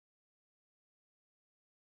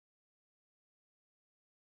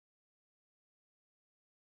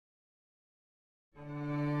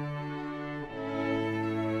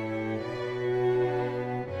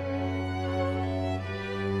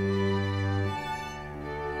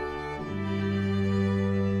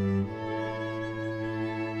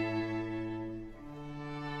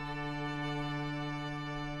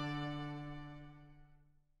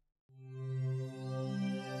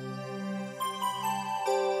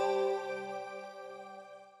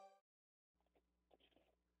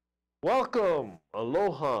Welcome,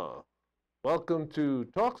 aloha. Welcome to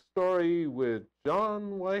Talk Story with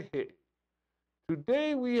John Waihe.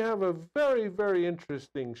 Today we have a very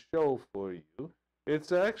interesting show for you.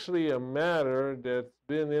 It's actually a matter that's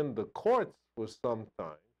been in the courts for some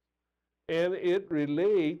time, and it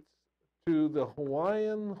relates to the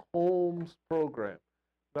Hawaiian Homes Program.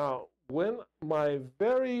 Now, when my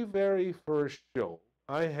very first show,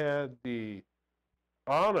 I had the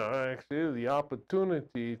honor, actually, the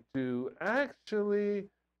opportunity to actually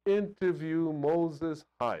interview Moses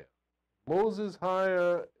Haya. Moses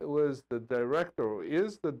Haya was the director, or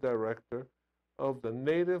is the director, of the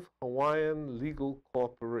Native Hawaiian Legal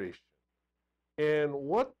Corporation. And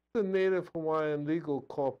what the Native Hawaiian Legal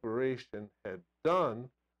Corporation had done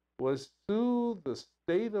was sue the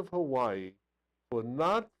state of Hawaii for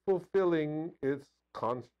not fulfilling its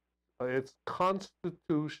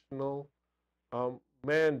constitutional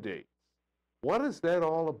mandates. What is that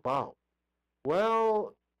all about?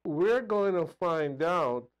 Well, we're going to find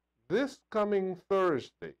out this coming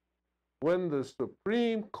Thursday when the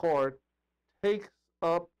Supreme Court takes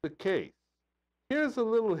up the case. Here's a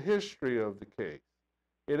little history of the case.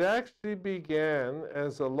 It actually began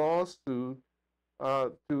as a lawsuit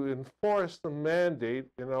to enforce a mandate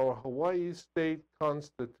in our Hawaii state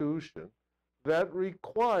constitution that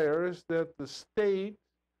requires that the state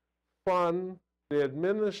fund the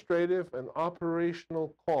administrative and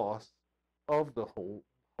operational costs of the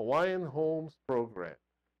Hawaiian Homes Program.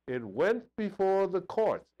 It went before the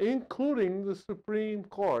courts, including the Supreme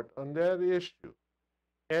Court, on that issue.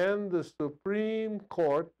 And the Supreme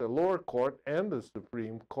Court, the lower court and the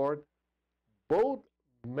Supreme Court, both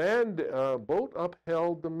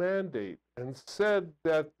upheld the mandate and said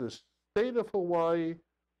that the state of Hawaii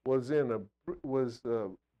was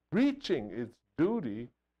breaching its duty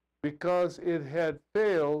because it had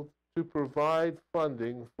failed to provide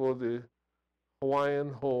funding for the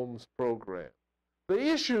Hawaiian Homes Program. The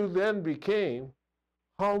issue then became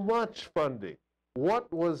how much funding?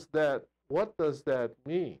 What was that? What does that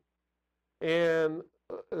mean? And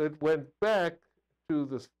it went back to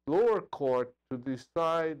the lower court to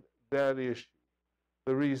decide that issue.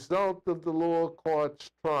 The result of the lower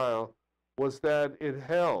court's trial was that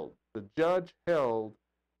the judge held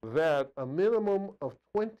that a minimum of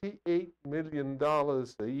 $28 million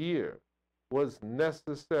a year was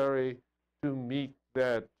necessary to meet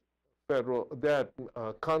that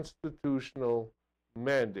constitutional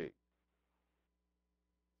mandate.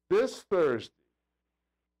 This Thursday,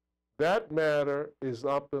 that matter is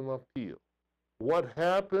up in appeal. What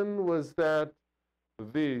happened was that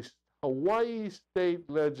the Hawaii State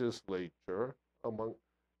Legislature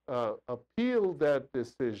appealed that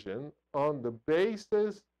decision on the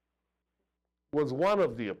basis, was one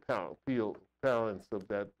of the appellants of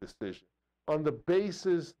that decision, on the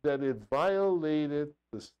basis that it violated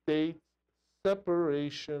the state's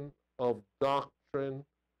separation of doctrine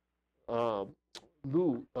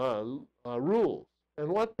rules. And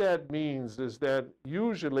what that means is that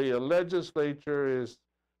usually a legislature is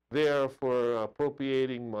there for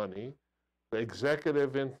appropriating money, the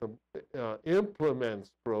executive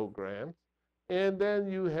implements programs, and then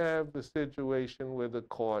you have the situation where the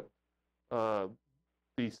court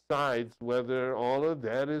decides whether all of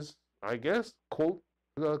that is, I guess, quote,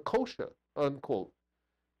 kosher, unquote.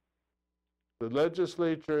 The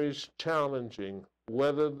legislature is challenging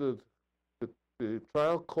whether the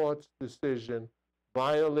trial court's decision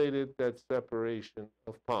violated that separation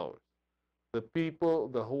of powers. The people,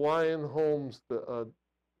 the Hawaiian Homes,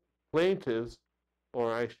 plaintiffs,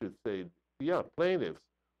 or I should say, plaintiffs,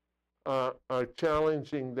 are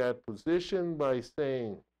challenging that position by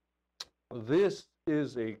saying this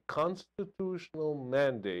is a constitutional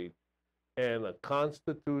mandate, and a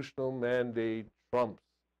constitutional mandate trumps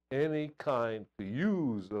any kind, to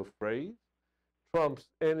use a phrase, trumps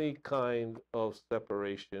any kind of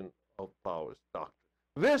separation of powers doctrine.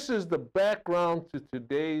 This is the background to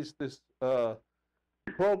today's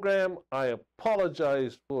program. I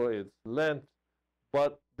apologize for its length,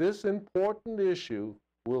 but this important issue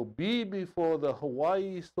will be before the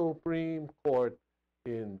Hawaii Supreme Court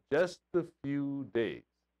in just a few days.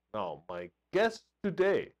 Now, my guest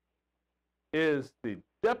today is the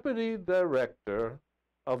Deputy Director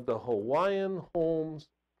of the Hawaiian Homes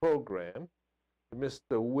Program,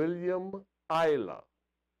 Mr. William Isla.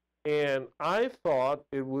 And I thought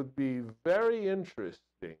it would be very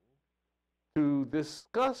interesting to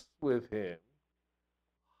discuss with him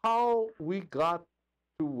how we got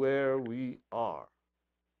to where we are.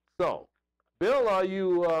 So, Bill, are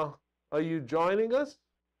you joining us?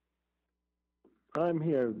 I'm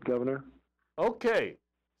here, Governor. Okay.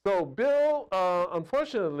 So, Bill,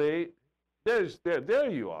 unfortunately, there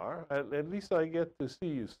you are. At least I get to see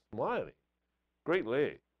you smiling. Great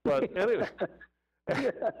lady. But anyway,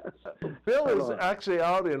 Bill is actually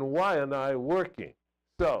out in Waianae working.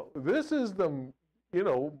 So this is an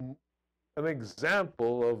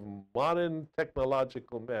example of modern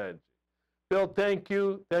technological magic. Bill, thank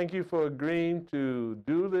you. Thank you for agreeing to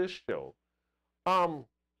do this show.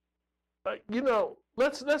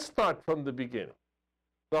 Let's start from the beginning.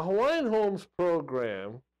 The Hawaiian Homes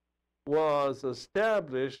Program was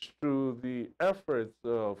established through the efforts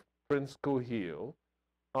of Prince Kuhio,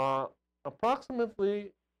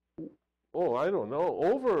 approximately, I don't know,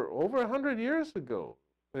 over 100 years ago,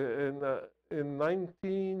 in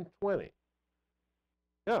 1920.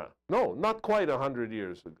 Yeah, no, not quite 100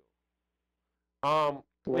 years ago.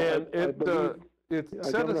 Well, I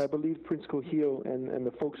believe Prince Kuhio and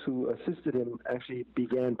the folks who assisted him actually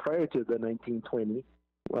began prior to the 1920,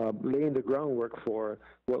 laying the groundwork for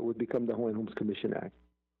what would become the Hawaiian Homes Commission Act.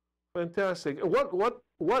 Fantastic.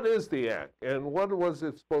 What is the act, and what was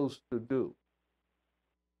it supposed to do?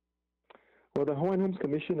 Well, the Hawaiian Homes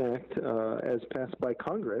Commission Act, as passed by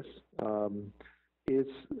Congress,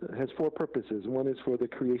 has four purposes. One is for the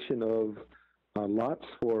creation of lots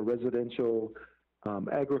for residential,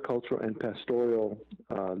 agricultural, and pastoral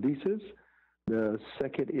leases. The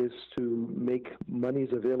second is to make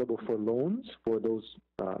monies available for loans for those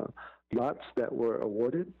lots that were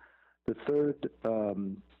awarded. The third,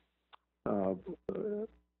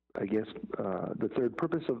 the third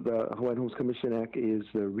purpose of the Hawaiian Homes Commission Act is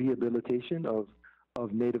the rehabilitation of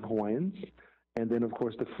Native Hawaiians. And then, of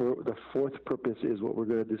course, the fourth purpose is what we're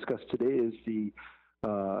going to discuss today, is the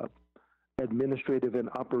administrative and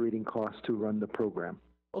operating costs to run the program.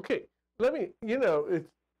 Okay, it's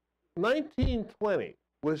 1920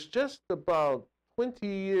 was just about 20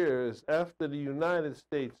 years after the United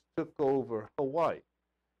States took over Hawaii.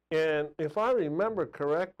 And if I remember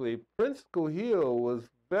correctly, Prince Kuhio was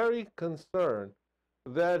very concerned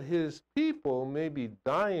that his people may be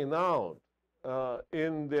dying out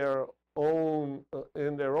in their own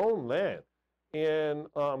land, and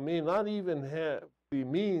may not even have the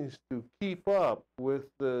means to keep up with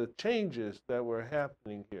the changes that were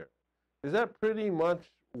happening here. Is that pretty much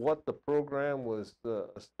what the program was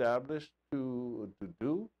established to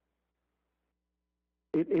do?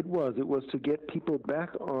 It was to get people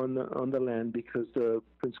back on the land, because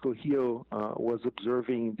Prince Kuhio was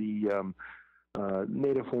observing the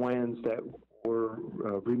Native Hawaiians that were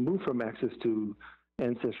removed from access to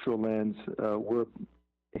ancestral lands were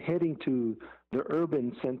heading to the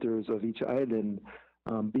urban centers of each island,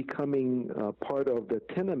 becoming part of the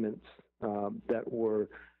tenements that were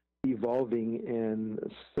evolving and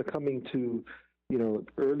succumbing to,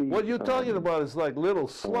 early... What you're talking about is like little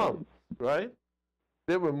slums, right?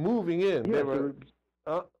 They were moving in. Yes, they were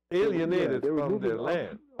alienated from their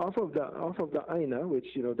land. Off of the Aina, which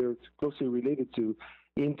they're closely related to,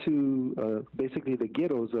 into basically the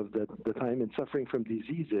ghettos of the time, and suffering from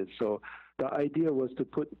diseases. So the idea was to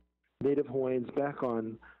put Native Hawaiians back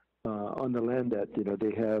on the land that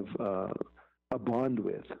they have a bond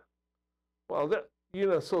with. Well,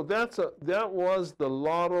 so that was the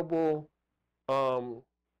laudable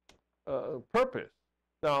purpose.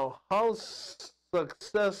 Now, how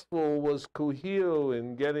successful was Kuhio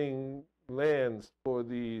in getting lands for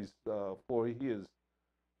these for his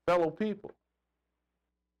fellow people?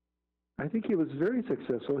 I think he was very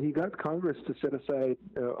successful. He got Congress to set aside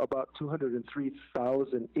about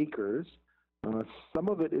 203,000 acres. Some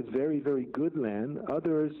of it is very, very good land.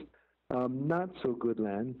 Others, not so good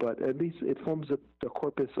land, but at least it forms the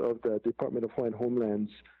corpus of the Department of Hawaiian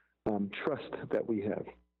Homeland's trust that we have.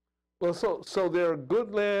 Well, so there are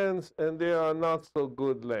good lands and there are not so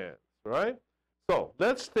good lands, right? So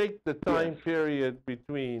let's take the time period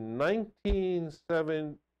between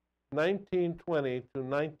 1920 to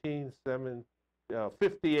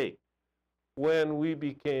 1958, when we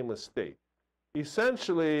became a state.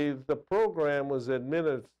 Essentially, the program was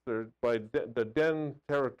administered by the then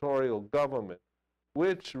territorial government,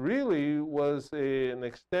 which really was an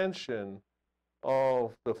extension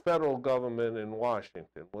of the federal government in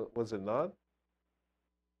Washington, was it not?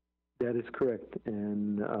 That is correct.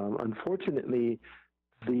 And unfortunately,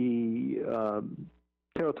 the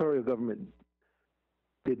territorial government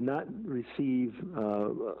did not receive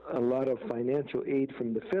a lot of financial aid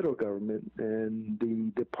from the federal government, and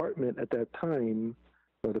the department at that time,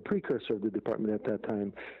 or the precursor of the department at that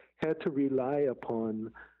time, had to rely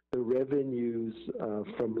upon the revenues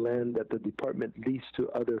from land that the department leased to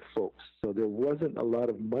other folks. So there wasn't a lot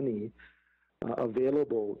of money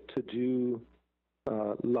available to do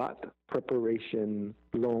lot preparation,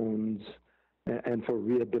 loans, and for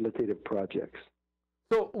rehabilitative projects.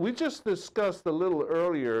 So we just discussed a little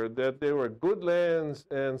earlier that there were good lands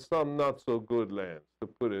and some not so good lands, to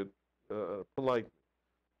put it politely.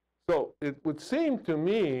 So it would seem to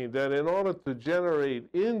me that in order to generate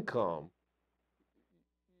income,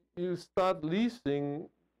 you start leasing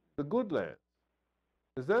the good lands.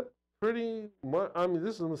 Is that pretty much? I mean,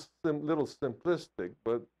 this is a little simplistic,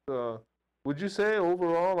 but would you say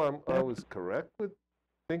overall I was correct with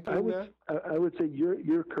thinking that? I would say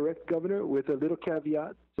you're correct, Governor, with a little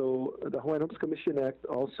caveat. So the Hawaiian Homes Commission Act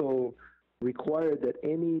also required that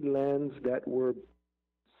any lands that were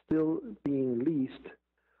still being leased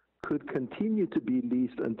could continue to be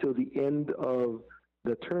leased until the end of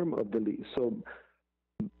the term of the lease. So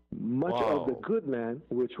much of the good land,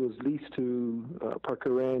 which was leased to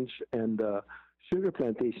Parker Ranch and sugar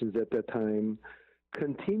plantations at that time,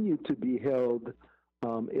 continued to be held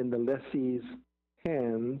in the lessee's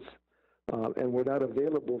hands and were not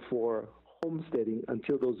available for homesteading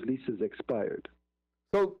until those leases expired.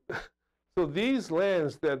 So these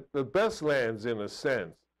lands, that the best lands in a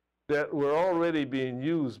sense, that were already being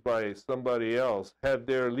used by somebody else, had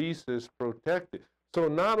their leases protected. So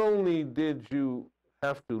not only did you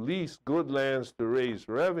have to lease good lands to raise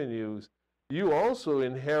revenues, you also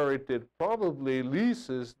inherited probably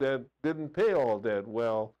leases that didn't pay all that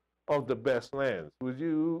well of the best lands. Would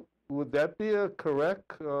that be a correct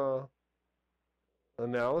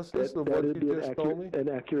analysis of what you just told me? An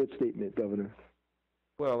accurate statement, Governor.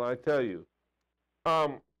 Well, I tell you.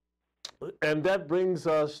 And that brings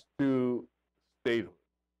us to statehood.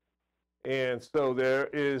 And so there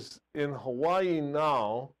is in Hawaii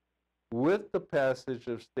now, with the passage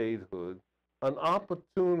of statehood, an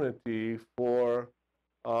opportunity for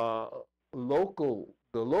the local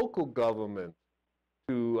government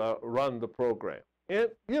to run the program.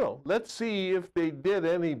 And, let's see if they did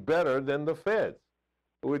any better than the feds,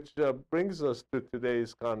 which brings us to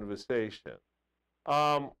today's conversation.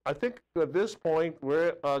 I think at this point,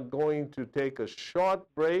 we're going to take a short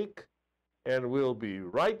break, and we'll be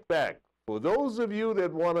right back. For those of you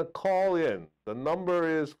that want to call in, the number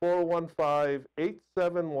is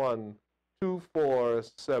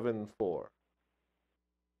 415-871-2474.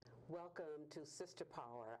 Welcome to Sister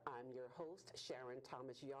Power. I'm your host, Sharon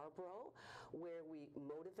Thomas Yarbrough, where we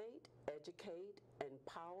motivate, educate,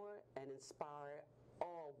 empower, and inspire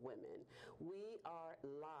all women. We are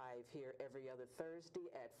live here every other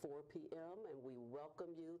Thursday at 4 p.m., and we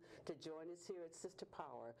welcome you to join us here at Sister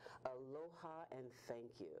Power. Aloha and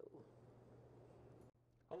thank you.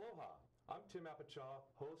 Aloha, I'm Tim Apachaw,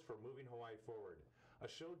 host for Moving Hawaii Forward, a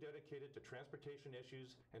show dedicated to transportation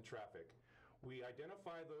issues and traffic. We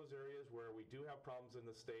identify those areas where we do have problems in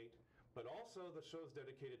the state, but also the show is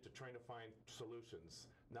dedicated to trying to find solutions,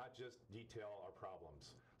 not just detail our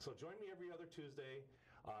problems. So join me every other Tuesday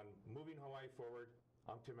on Moving Hawaii Forward.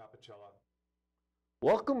 I'm Tim Apicella.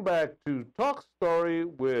 Welcome back to Talk Story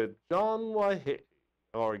with John Waihe.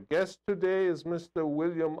 Our guest today is Mr.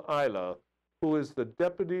 William Ila, who is the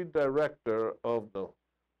Deputy Director of the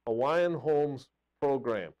Hawaiian Homes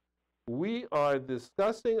Program. We are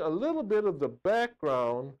discussing a little bit of the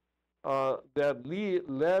background that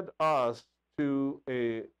led us to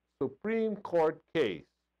a Supreme Court case,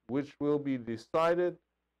 which will be decided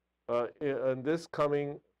on this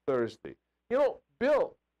coming Thursday. Bill,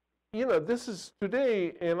 this is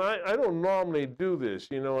today, and I don't normally do this,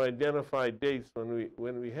 identify dates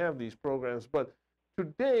when we have these programs, but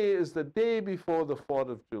today is the day before the 4th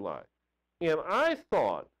of July. And I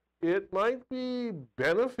thought it might be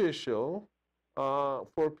beneficial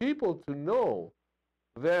for people to know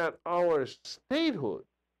that our statehood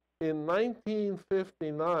in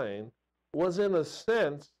 1959 was, in a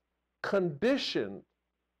sense, conditioned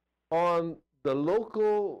on the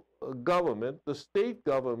local government, the state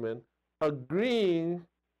government, agreeing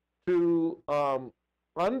to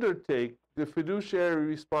undertake the fiduciary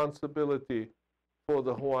responsibility for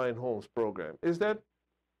the Hawaiian Homes Program. Is that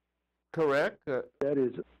correct? That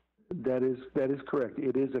is correct.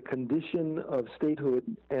 It is a condition of statehood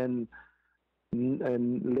and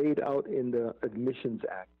laid out in the Admissions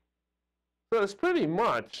Act. So it's pretty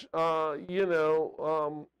much,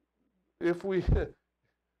 if we,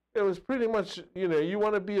 it was pretty much, you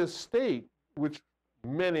want to be a state, which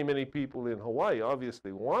many, many people in Hawaii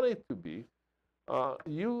obviously wanted to be,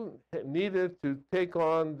 you needed to take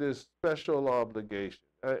on this special obligation.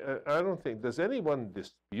 I don't think, does anyone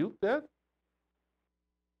dispute that?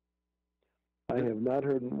 I have not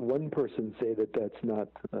heard one person say that that's not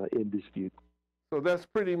in dispute. So that's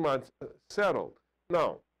pretty much settled.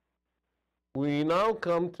 Now, we now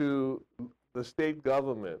come to the state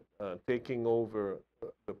government taking over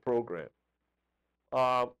the program.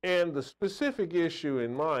 And the specific issue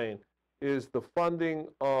in mind is the funding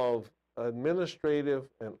of administrative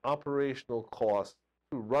and operational costs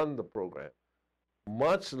to run the program,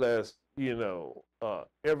 much less,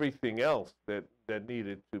 everything else that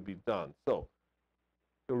needed to be done. So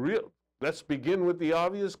let's begin with the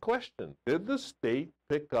obvious question. Did the state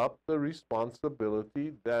pick up the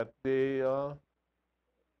responsibility that they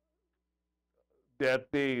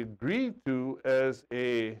agreed to as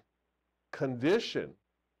a condition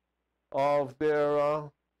of their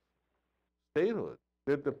statehood?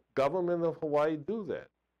 Did the government of Hawaii do that?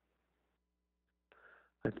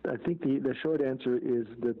 I think the short answer is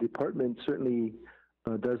the department certainly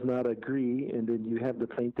does not agree, and then you have the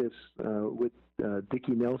plaintiffs with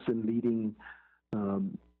Dickie Nelson leading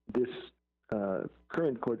this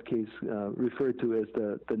current court case referred to as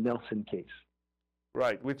the Nelson case.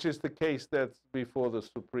 Right, which is the case that's before the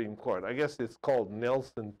Supreme Court. I guess it's called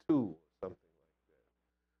Nelson 2 or something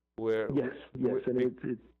like that. Yes, and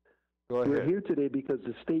we're here today because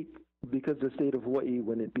the state of Hawaii,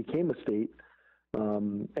 when it became a state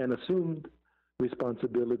and assumed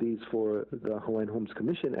responsibilities for the Hawaiian Homes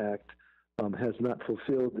Commission Act, has not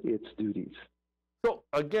fulfilled its duties. So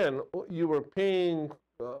again, you were paying.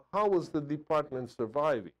 How was the department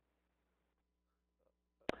surviving?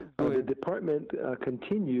 The department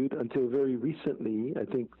continued until very recently, I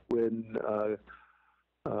think, when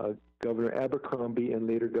Governor Abercrombie and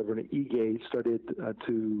later Governor Ige started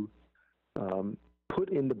to put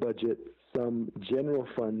in the budget some general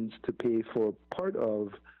funds to pay for part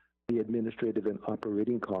of the administrative and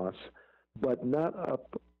operating costs, but not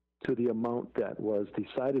up to the amount that was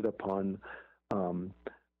decided upon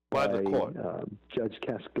by the court. Judge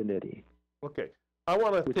Cascanetti. Okay, I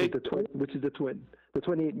want to take which is the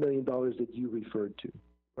 $28 million that you referred to.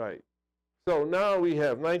 Right. So now we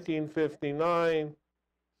have 1959.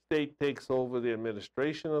 State takes over the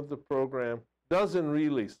administration of the program. Doesn't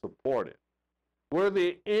really support it. Were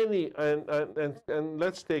there any? And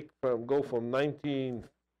let's go from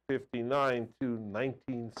 1959 to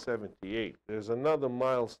 1978. There's another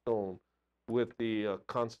milestone with the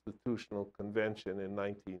Constitutional Convention in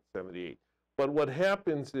 1978. But what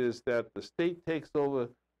happens is that the state takes over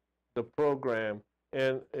the program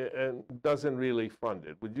and doesn't really fund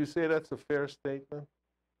it. Would you say that's a fair statement?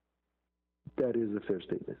 That is a fair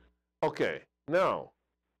statement. Okay. Now,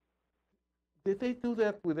 did they do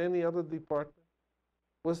that with any other department?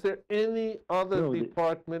 Was there any other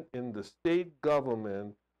department in the state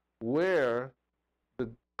government where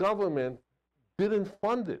the government didn't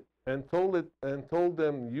fund it and told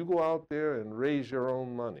them, you go out there and raise your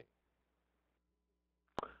own money?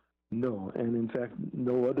 No, and in fact,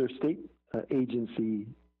 no other state agency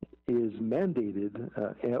is mandated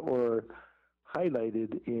or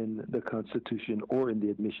highlighted in the Constitution or in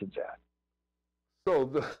the Admissions Act. So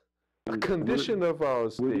the condition of our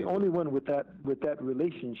state. We're the only one with that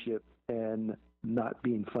relationship and not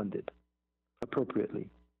being funded appropriately.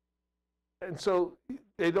 And so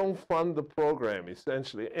they don't fund the program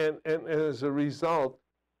essentially, and as a result,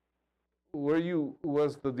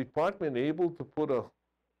 was the department able to put a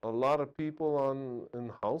lot of people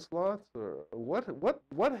in house lots, or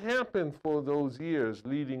what happened for those years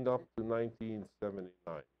leading up to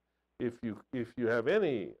 1979? If you have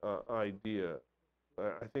any idea,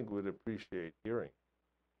 I think we'd appreciate hearing.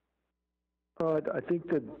 I think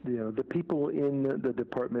that the people in the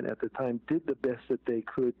department at the time did the best that they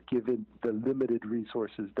could, given the limited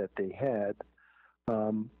resources that they had.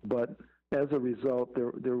 But as a result,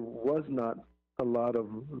 there was not a lot of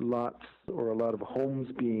lots or a lot of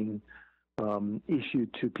homes being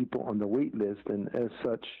issued to people on the wait list, and as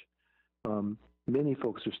such, many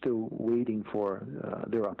folks are still waiting for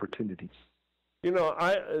their opportunities.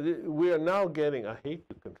 We are now getting, I hate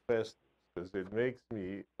to confess this because it makes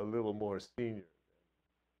me a little more senior,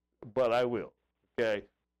 but I will, okay?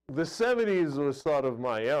 The 70s was sort of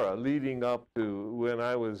my era, leading up to when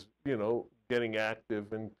I was, getting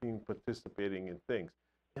active and participating in things.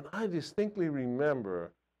 And I distinctly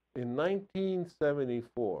remember in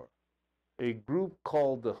 1974, a group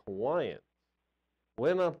called the Hawaiians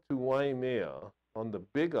went up to Waimea on the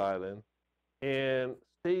Big Island and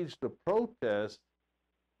staged a protest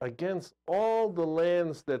against all the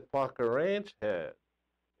lands that Paca Ranch had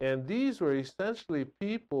And these were essentially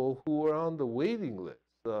people who were on the waiting list.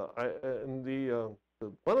 One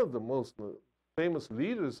of the most famous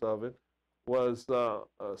leaders of it was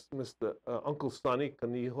Mr. Uncle Sonny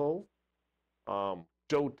Kaniho,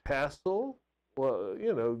 Joe Tassel. Well,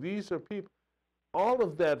 these are people. All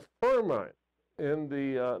of that ferment in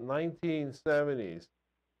the 1970s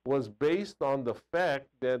was based on the fact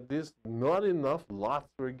that not enough lots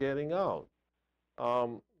were getting out.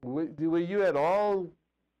 Were you at all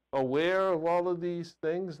aware of all of these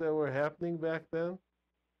things that were happening back then?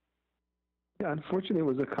 Yeah, unfortunately, it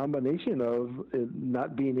was a combination of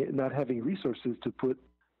not having resources to put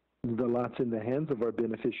the lots in the hands of our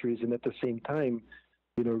beneficiaries, and at the same time,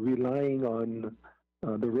 relying on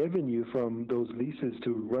the revenue from those leases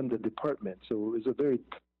to run the department. So it was a very,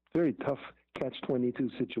 very tough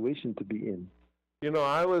catch-22 situation to be in.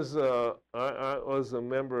 I was a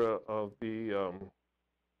member of the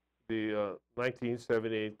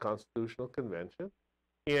 1978 Constitutional Convention,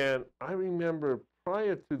 and I remember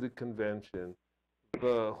prior to the convention,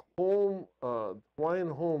 the Hawaiian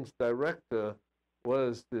Homes director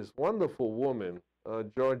was this wonderful woman,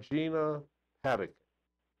 Georgina Paddock.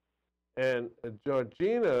 And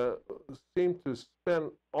Georgina seemed to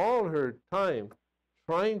spend all her time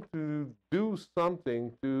trying to do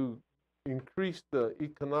something to increase the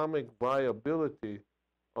economic viability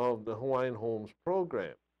of the Hawaiian Homes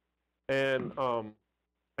program. But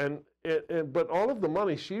all of the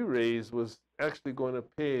money she raised was actually going to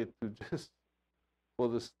pay to just for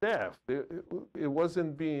the staff. It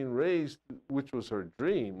wasn't being raised, which was her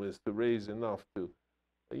dream, was to raise enough to,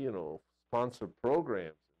 sponsor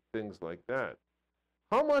programs and things like that.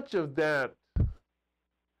 How much of that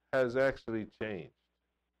has actually changed?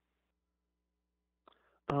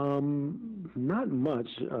 Not much.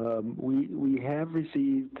 We have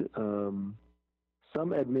received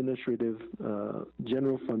some administrative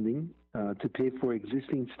general funding to pay for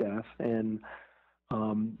existing staff, and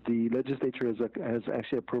the legislature has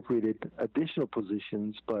actually appropriated additional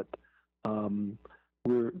positions, but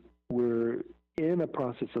we're in a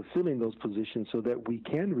process of filling those positions so that we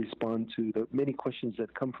can respond to the many questions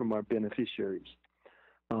that come from our beneficiaries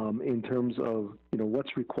in terms of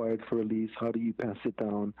what's required for a lease, how do you pass it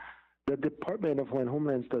down. The Department of Hawaiian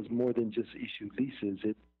Homelands does more than just issue leases.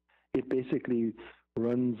 It basically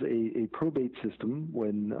runs a probate system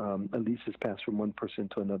when a lease is passed from one person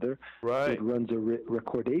to another. Right. It runs a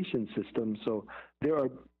recordation system. So there are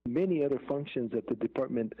many other functions that the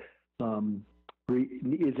department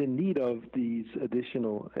is in need of these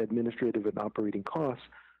additional administrative and operating costs,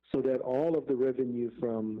 so that all of the revenue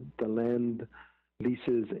from the land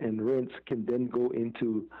leases and rents can then go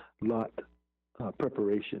into lot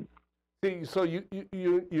preparation. See, so you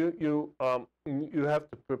have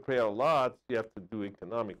to prepare lots. You have to do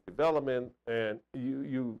economic development, and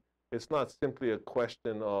it's not simply a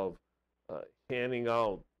question of handing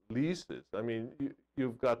out leases. I mean,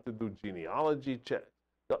 you've got to do genealogy checks.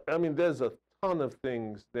 I mean, there's a ton of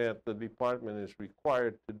things that the department is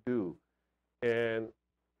required to do, and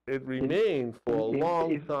it remained for a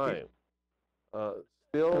long time.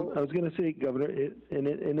 Still, I was going to say, Governor,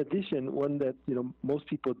 in addition, one that most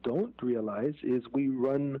people don't realize is we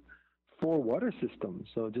run 4 water systems.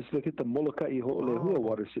 So just look at the Molokai Ho'olehua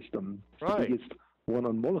water system. It's the biggest one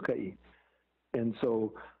on Molokai. And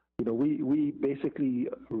so, we basically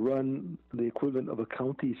run the equivalent of a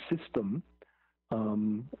county system,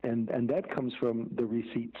 and that comes from the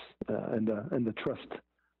receipts and the trust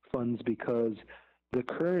funds, because the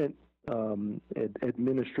current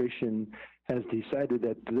administration has decided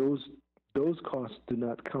that those costs do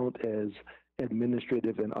not count as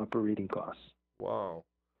administrative and operating costs. Wow.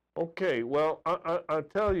 Okay. Well, I'll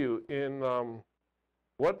tell you, in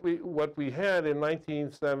what we had in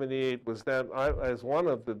 1978 was that I, as one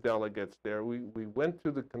of the delegates there, we went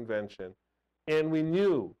to the convention, and we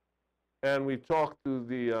knew, and we talked to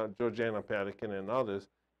the Georgiana Padakin and others,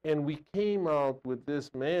 and we came out with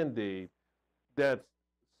this mandate that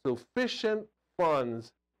sufficient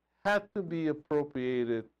funds had to be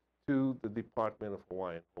appropriated to the Department of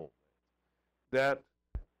Hawaiian Homeland. That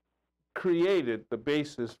created the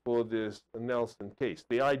basis for this Nelson case.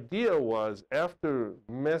 The idea was, after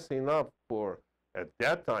messing up for, at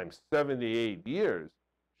that time, 78 years,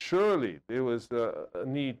 surely there was a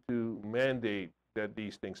need to mandate that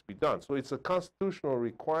these things be done. So it's a constitutional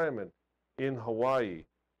requirement in Hawaii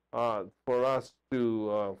for us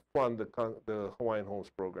to fund the Hawaiian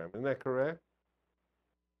Homes program. Isn't that correct?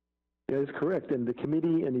 That is correct. And the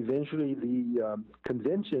committee and eventually the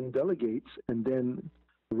convention delegates and then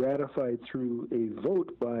ratified through a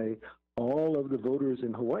vote by all of the voters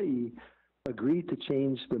in Hawaii agreed to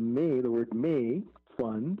change the word may,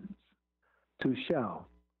 funds to shall.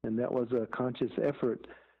 And that was a conscious effort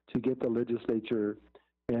to get the legislature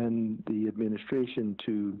and the administration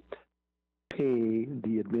to pay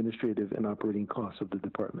the administrative and operating costs of the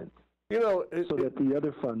department. So that the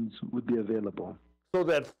other funds would be available. So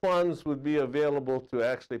that funds would be available to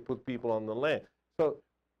actually put people on the land. So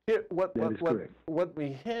here, what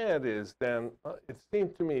we had is then, it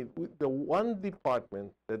seemed to me, the one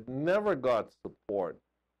department that never got support,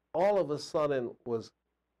 all of a sudden was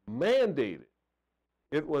mandated.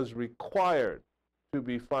 It was required to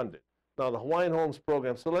be funded. Now, the Hawaiian Homes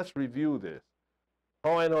Program, so let's review this.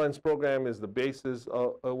 Hawaiian Homes Program is the basis,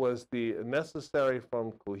 was the necessary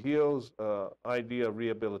from Kuhio's idea of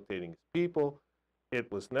rehabilitating people.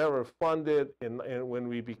 It was never funded, and when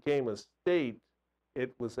we became a state,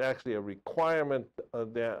 it was actually a requirement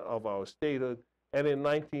of our statehood. And in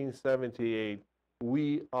 1978,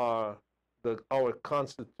 our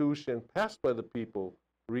Constitution, passed by the people,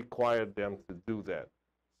 required them to do that.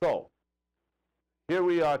 So, here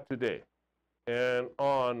we are today. And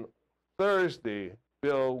on Thursday,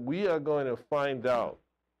 Bill, we are going to find out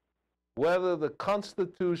whether the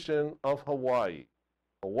Constitution of Hawaii,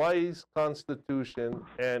 Hawaii's Constitution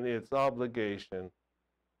and its obligation,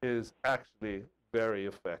 is actually very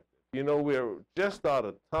effective. You know, we're just out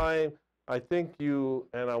of time. I thank you,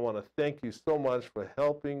 and I want to thank you so much for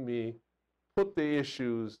helping me put the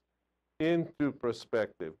issues into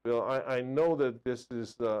perspective. Bill, I know that this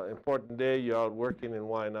is an important day. You're out working in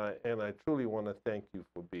Waianae, and I truly want to thank you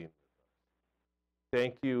for being with us.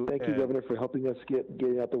 Thank you. Thank you, Governor, for helping us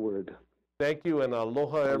getting out the word. Thank you, and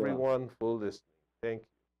aloha, everyone, for listening. Thank you.